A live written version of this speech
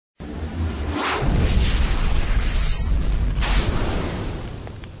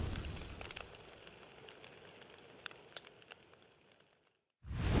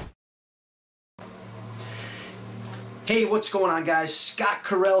Hey, what's going on, guys? Scott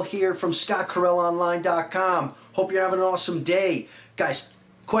Carrell here from scottcarrellonline.com. Hope you're having an awesome day. Guys,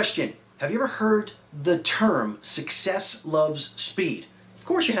 question. Have you ever heard the term success loves speed? Of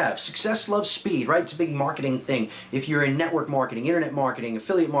course you have. Success loves speed, right? It's a big marketing thing. If you're in network marketing, internet marketing,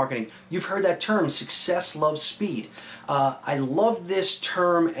 affiliate marketing, you've heard that term, success loves speed. I love this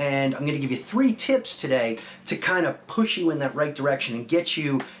term, and I'm going to give you 3 tips today to kind of push you in that right direction and get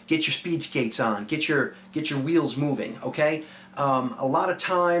your speed skates on, get your wheels moving, okay? A lot of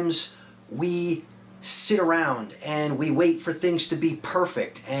times we sit around and we wait for things to be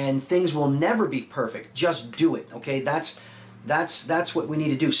perfect, and things will never be perfect. Just do it, okay? That's what we need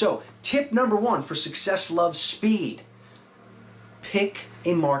to do. So, tip number 1 for success loves speed. Pick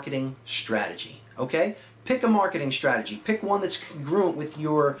a marketing strategy, okay? Pick a marketing strategy. Pick one that's congruent with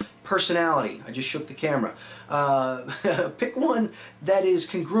your personality. I just shook the camera. Pick one that is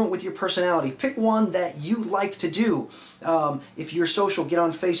congruent with your personality. Pick one that you like to do. If you're social, get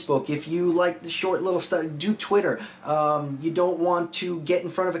on Facebook. If you like the short little stuff, do Twitter. You don't want to get in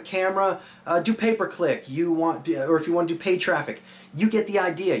front of a camera, do pay-per-click. Or if you want to do paid traffic, you get the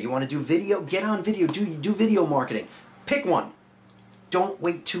idea. You want to do video, get on video, do video marketing. Pick one. Don't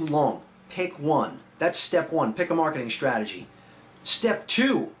wait too long. Pick one. That's step 1. Pick a marketing strategy. Step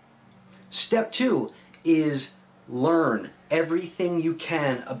 2 is learn everything you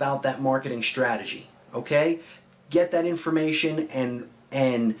can about that marketing strategy. Okay? Get that information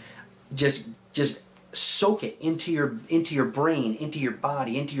and just soak it into your brain, into your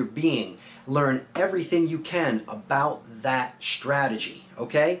body, into your being. Learn everything you can about that strategy.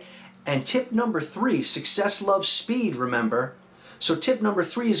 Okay? And tip number 3, success loves speed, remember. So tip number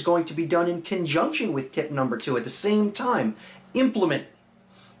 3 is going to be done in conjunction with tip number 2 at the same time. Implement.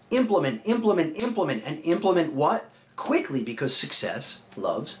 Implement, implement, implement. And implement what? Quickly, because success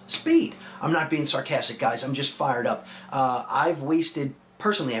loves speed. I'm not being sarcastic, guys. I'm just fired up. I've wasted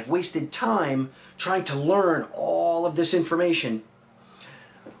time trying to learn all of this information.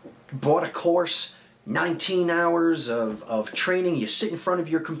 Bought a course, 19 hours of training. You sit in front of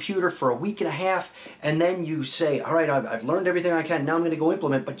your computer for a week and a half, and then you say, all right, I've learned everything I can, now I'm going to go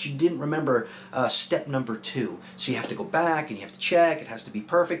implement, but you didn't remember step number 2. So you have to go back and you have to check. It has to be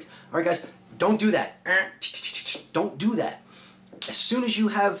perfect. All right, guys, don't do that. Don't do that. As soon as you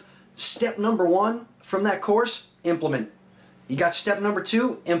have step number 1 from that course, implement. You got step number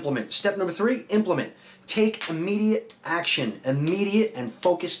 2, implement. Step number 3, implement. Take immediate action, immediate and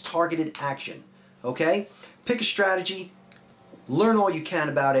focused, targeted action. Okay? Pick a strategy, learn all you can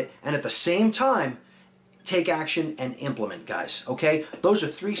about it, and at the same time, take action and implement, guys. Okay? Those are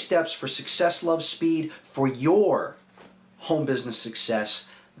 3 steps for success loves speed for your home business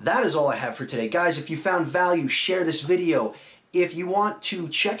success. That is all I have for today. Guys, if you found value, share this video. If you want to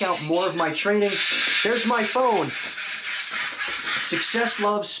check out more of my training, there's my phone. Success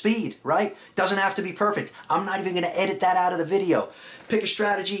loves speed, right? Doesn't have to be perfect. I'm not even going to edit that out of the video. Pick a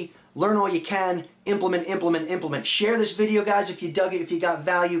strategy, learn all you can, implement, implement, implement. Share this video, guys, if you dug it, if you got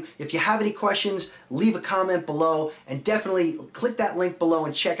value. If you have any questions, leave a comment below, and definitely click that link below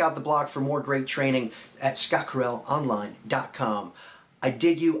and check out the blog for more great training at scottcarrellonline.com. I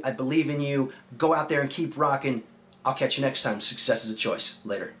dig you. I believe in you. Go out there and keep rocking. I'll catch you next time. Success is a choice.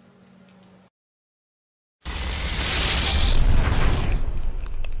 Later.